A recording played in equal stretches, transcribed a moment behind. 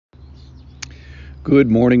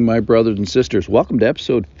Good morning, my brothers and sisters. Welcome to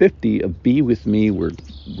episode 50 of Be With Me. We're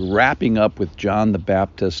wrapping up with John the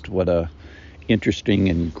Baptist. What a interesting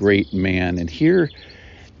and great man. And here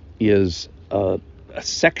is a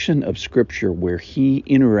section of scripture where he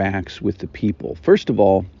interacts with the people. First of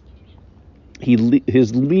all,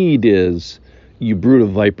 his lead is, "You brood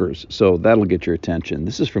of vipers." So that'll get your attention.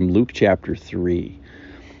 This is from Luke chapter 3,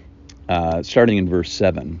 starting in verse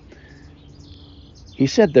 7. He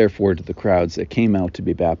said, therefore, to the crowds that came out to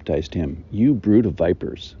be baptized him, "You brood of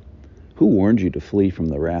vipers, who warned you to flee from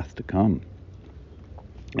the wrath to come?"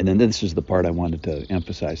 And then this is the part I wanted to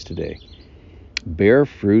emphasize today. Bear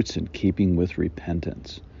fruits in keeping with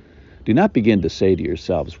repentance. Do not begin to say to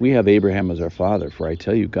yourselves, "We have Abraham as our father," for I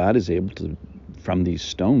tell you, God is able to, from these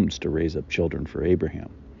stones, to raise up children for Abraham.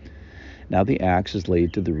 Now the axe is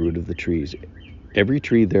laid to the root of the trees. Every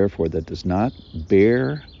tree, therefore, that does not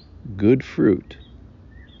bear good fruit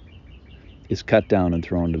is cut down and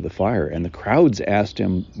thrown into the fire. And the crowds asked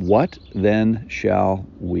him, "What then shall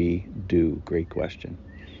we do?" Great question.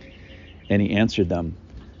 And he answered them,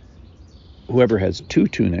 "Whoever has 2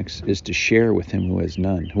 tunics is to share with him who has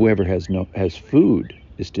none. Whoever has food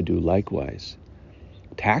is to do likewise."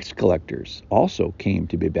 Tax collectors also came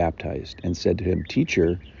to be baptized and said to him,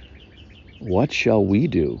 "Teacher, what shall we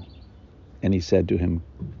do?" And he said to him,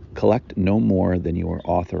 "Collect no more than you are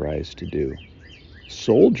authorized to do."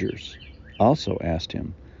 Soldiers also asked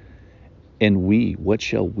him, "And we, what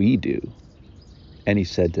shall we do?" And he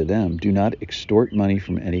said to them, "Do not extort money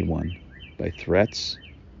from anyone by threats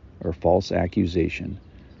or false accusation,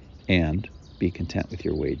 and be content with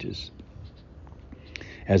your wages."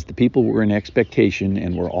 As the people were in expectation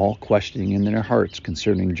and were all questioning in their hearts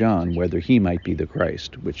concerning John whether he might be the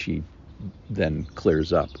Christ, which he then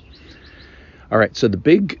clears up. All right, so the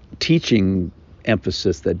big teaching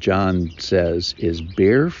emphasis that John says is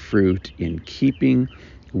bear fruit in keeping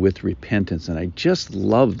with repentance. And I just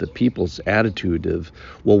love the people's attitude of,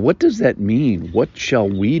 well, what does that mean? What shall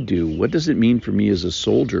we do? What does it mean for me as a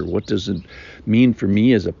soldier? What does it mean for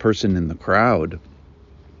me as a person in the crowd?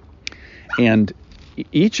 And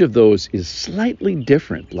each of those is slightly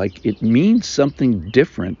different. Like, it means something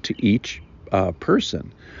different to each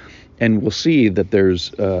person. And we'll see that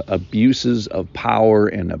there's abuses of power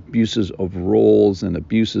and abuses of roles and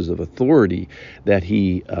abuses of authority that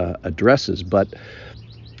he addresses. But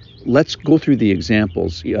let's go through the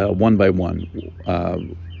examples one by one.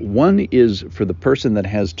 One is for the person that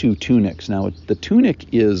has 2 tunics. Now, the tunic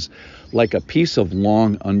is like a piece of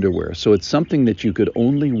long underwear. So it's something that you could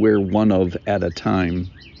only wear one of at a time.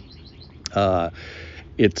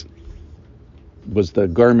 It was the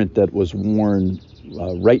garment that was worn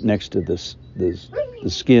right next to the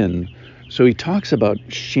skin. So he talks about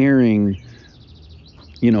sharing,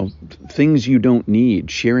 things you don't need,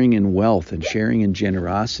 sharing in wealth and sharing in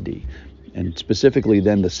generosity. And specifically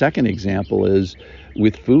then the second example is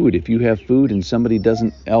with food. If you have food and somebody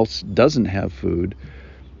else doesn't have food,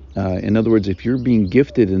 in other words, if you're being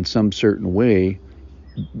gifted in some certain way,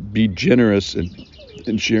 be generous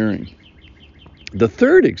in sharing. The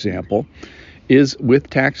third example is with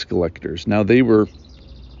tax collectors. Now, they were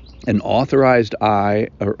an authorized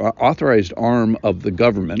arm of the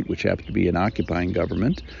government, which happened to be an occupying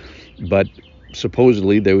government, but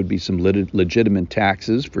supposedly there would be some legitimate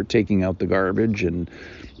taxes for taking out the garbage and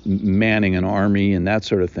manning an army and that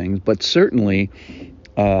sort of thing. But certainly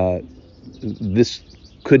this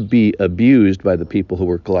could be abused by the people who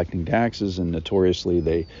were collecting taxes, and notoriously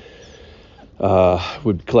they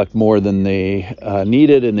would collect more than they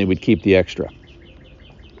needed, and they would keep the extra.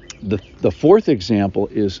 The fourth example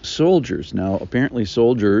is soldiers. Now, apparently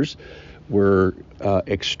soldiers were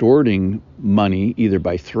extorting money either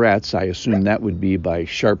by threats. I assume that would be by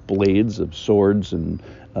sharp blades of swords and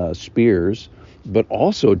spears, but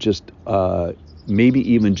also just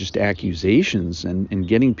maybe even just accusations and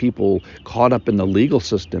getting people caught up in the legal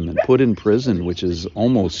system and put in prison, which is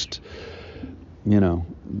almost,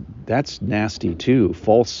 that's nasty too.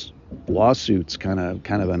 False lawsuits, kind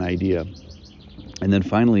of an idea. And then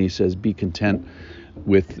finally he says, be content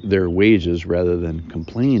with their wages rather than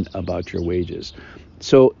complain about your wages.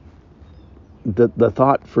 So the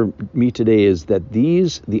thought for me today is that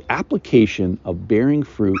the application of bearing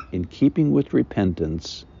fruit in keeping with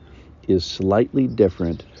repentance is slightly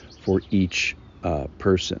different for each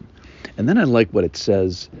person. And then I like what it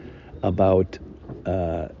says about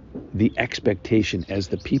the expectation. As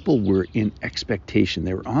the people were in expectation,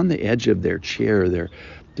 they were on the edge of their chair,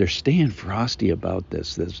 they're staying frosty about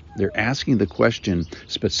this. They're asking the question,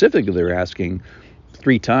 specifically they're asking,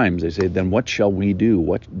 3 times they say, then what shall we do?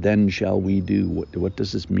 What then shall we do? What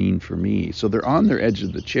does this mean for me? So they're on their edge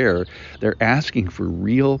of the chair. They're asking for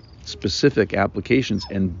real specific applications.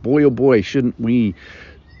 And boy, oh boy, shouldn't we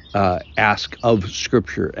ask of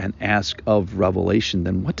Scripture and ask of revelation.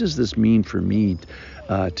 Then what does this mean for me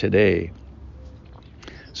today?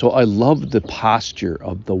 So I love the posture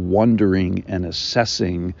of the wondering and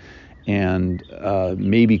assessing and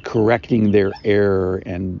maybe correcting their error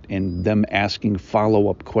and them asking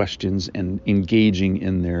follow-up questions and engaging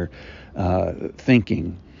in their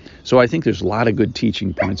thinking. So I think there's a lot of good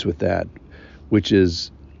teaching points with that, which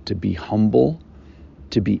is to be humble,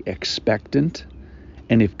 to be expectant,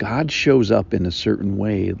 and if God shows up in a certain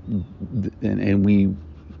way, and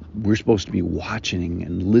we're supposed to be watching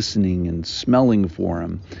and listening and smelling for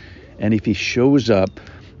him, and if he shows up,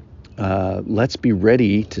 let's be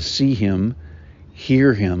ready to see him,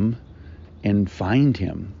 hear him, and find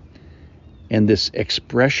him. And this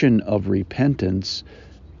expression of repentance,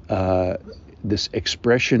 this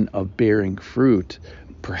expression of bearing fruit,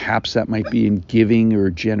 perhaps that might be in giving or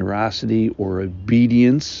generosity or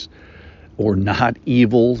obedience or not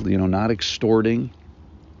evil, not extorting,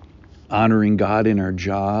 honoring God in our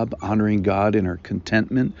job, honoring God in our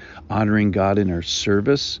contentment, honoring God in our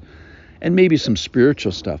service, and maybe some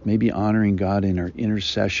spiritual stuff, maybe honoring God in our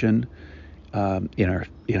intercession, in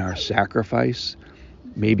our sacrifice,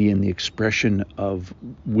 maybe in the expression of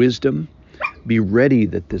wisdom. Be ready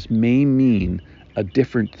that this may mean a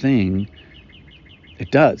different thing. It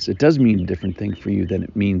does mean a different thing for you than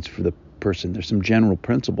it means for the person. There's some general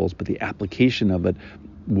principles, but the application of it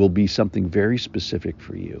will be something very specific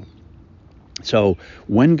for you. So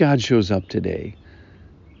when God shows up today,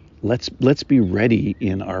 let's be ready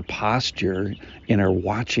in our posture, in our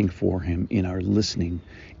watching for him, in our listening,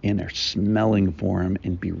 in our smelling for him,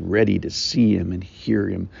 and be ready to see him and hear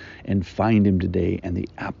him and find him today, and the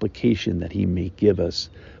application that he may give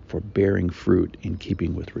us for bearing fruit in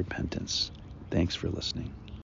keeping with repentance. Thanks for listening.